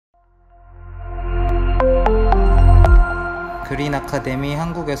그린 아카데미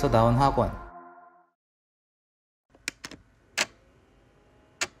한국에서 나온 학원.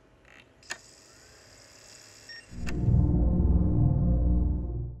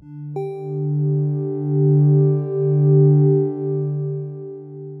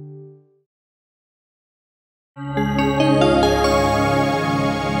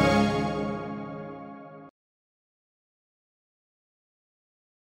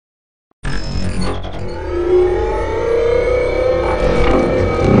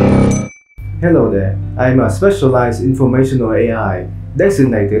 Hello there, I'm a specialized informational AI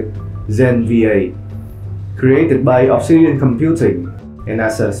designated ZenVA, created by Obsidian Computing, and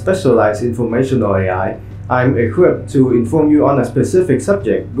as a specialized informational AI, I'm equipped to inform you on a specific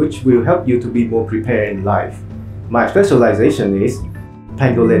subject which will help you to be more prepared in life. My specialization is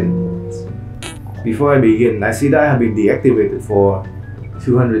pangolins. Before I begin, I see that I have been deactivated for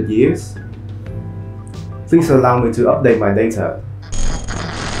 200 years. Please allow me to update my data.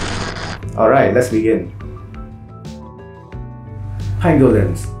 Alright, let's begin.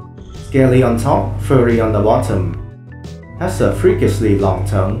 Pangolins, scaly on top, furry on the bottom, has a freakishly long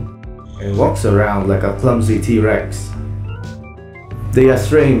tongue, and walks around like a clumsy T-Rex. They are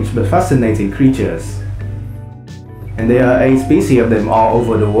strange but fascinating creatures, and there are 8 species of them all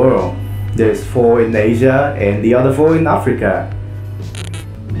over the world. There's 4 in Asia and the other 4 in Africa.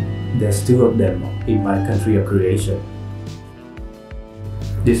 There's 2 of them in my country of creation.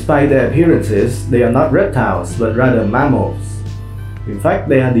 Despite their appearances, they are not reptiles but rather mammals. In fact,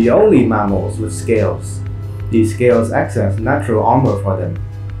 they are the only mammals with scales. These scales act as natural armor for them.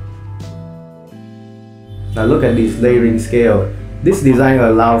 Now look at this layering scale. This design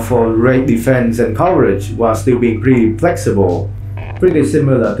allows for great defense and coverage while still being pretty flexible. Pretty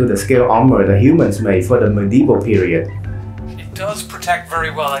similar to the scale armor the humans made for the medieval period. It does protect very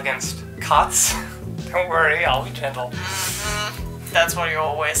well against cuts. Don't worry, I'll be gentle. That's what you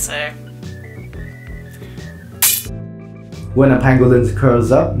always say. When a pangolin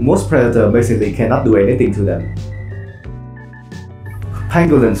curls up, most predators basically cannot do anything to them.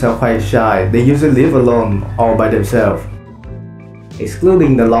 Pangolins are quite shy. They usually live alone all by themselves.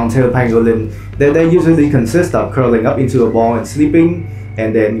 Excluding the long-tailed pangolin, they usually consist of curling up into a ball and sleeping,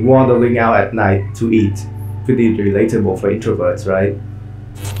 and then waddling out at night to eat. Pretty relatable for introverts, right?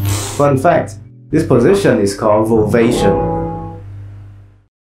 Fun fact, this position is called volvation.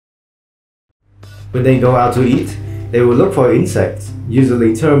 When they go out to eat, they will look for insects,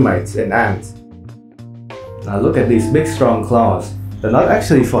 usually termites and ants. Now look at these big strong claws. They're not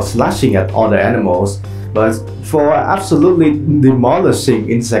actually for slashing at other animals, but for absolutely demolishing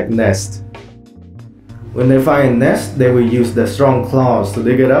insect nests. When they find a nest, they will use their strong claws to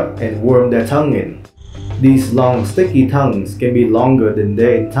dig it up and worm their tongue in. These long sticky tongues can be longer than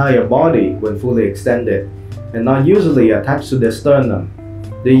their entire body when fully extended, and are usually attached to their sternum.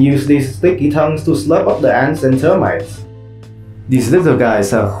 They use these sticky tongues to slurp up the ants and termites. These little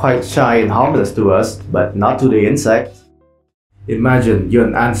guys are quite shy and harmless to us, but not to the insects. Imagine you're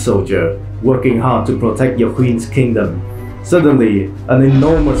an ant soldier, working hard to protect your queen's kingdom. Suddenly, an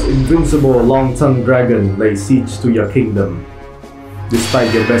enormous, invincible, long-tongued dragon lays siege to your kingdom.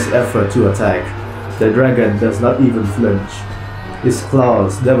 Despite your best effort to attack, the dragon does not even flinch. Its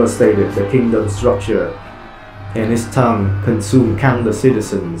claws devastated the kingdom's structure, and his tongue consumed countless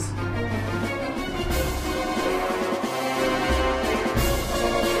citizens.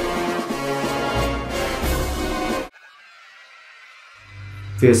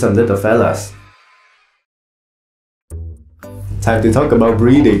 Here's some little fellas. Time to talk about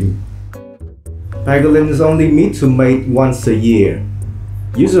breeding. Pangolins only meet to mate once a year,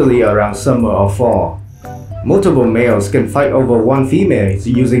 usually around summer or fall. Multiple males can fight over one female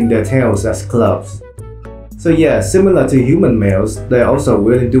using their tails as clubs. So yeah, similar to human males, they're also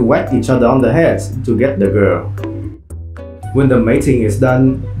willing to whack each other on the heads to get the girl. When the mating is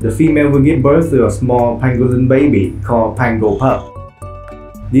done, the female will give birth to a small pangolin baby called pango pup.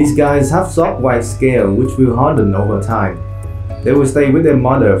 These guys have soft white scale which will harden over time. They will stay with their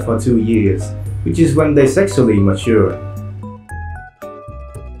mother for 2 years, which is when they sexually mature.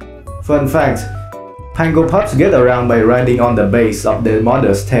 Fun fact, pango pups get around by riding on the base of their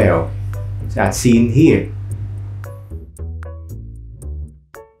mother's tail, as seen here.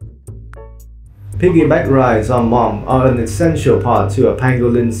 Piggyback rides on mom are an essential part to a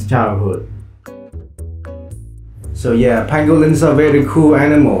pangolin's childhood. So yeah, pangolins are very cool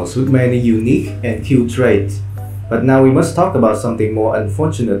animals with many unique and cute traits. But now we must talk about something more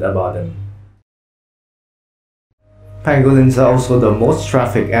unfortunate about them. Pangolins are also the most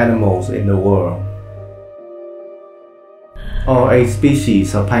trafficked animals in the world. All 8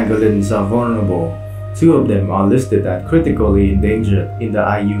 species of pangolins are vulnerable, 2 of them are listed as critically endangered in the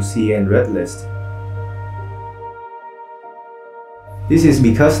IUCN Red List. This is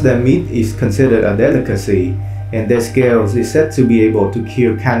because their meat is considered a delicacy, and their scales is said to be able to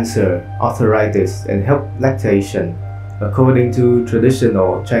cure cancer, arthritis, and help lactation, according to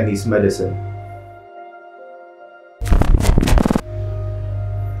traditional Chinese medicine.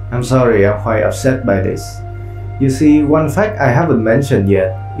 I'm sorry, I'm quite upset by this. You see, one fact I haven't mentioned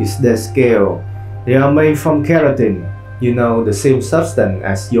yet is their scale. They are made from keratin, you know, the same substance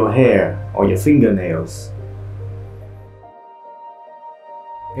as your hair or your fingernails.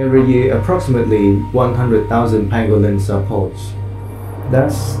 Every year, approximately 100,000 pangolins are poached.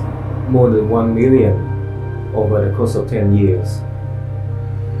 That's more than 1 million over the course of 10 years.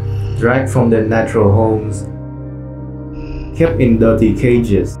 Dragged from their natural homes, kept in dirty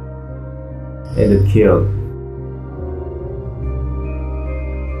cages, and then killed.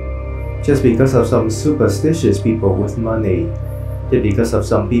 Just because of some superstitious people with money, just because of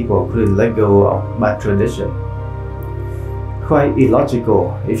some people who couldn't let go of bad tradition. Quite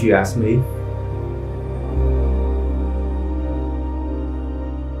illogical, if you ask me.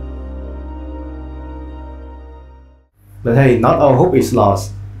 But hey, not all hope is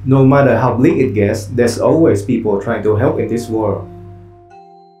lost. No matter how bleak it gets, there's always people trying to help in this world.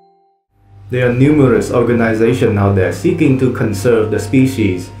 There are numerous organizations out there seeking to conserve the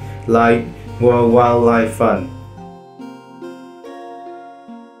species, like World Wildlife Fund,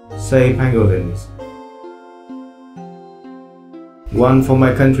 Save Pangolins, one for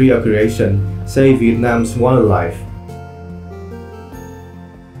my country of creation, Save Vietnam's Wildlife,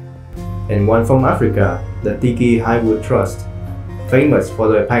 and one from Africa, the Tikki Hywood Trust, famous for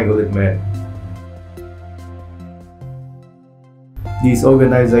the pangolin men. These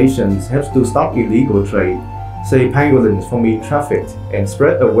organizations help to stop illegal trade, save pangolins from being trafficked, and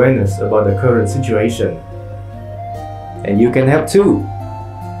spread awareness about the current situation. And you can help too.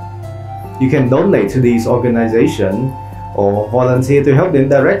 You can donate to these organizations, or volunteer to help them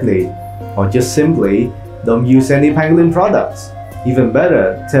directly, or just simply don't use any pangolin products. Even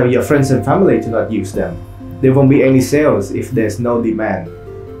better, tell your friends and family to not use them. There won't be any sales if there's no demand.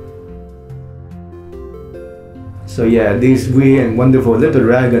 So yeah, these weird and wonderful little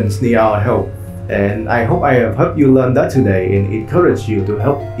dragons need our help. And I hope I have helped you learn that today and encourage you to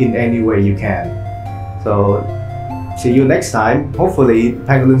help in any way you can. So see you next time. Hopefully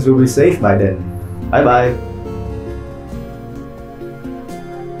pangolins will be safe by then. Bye bye.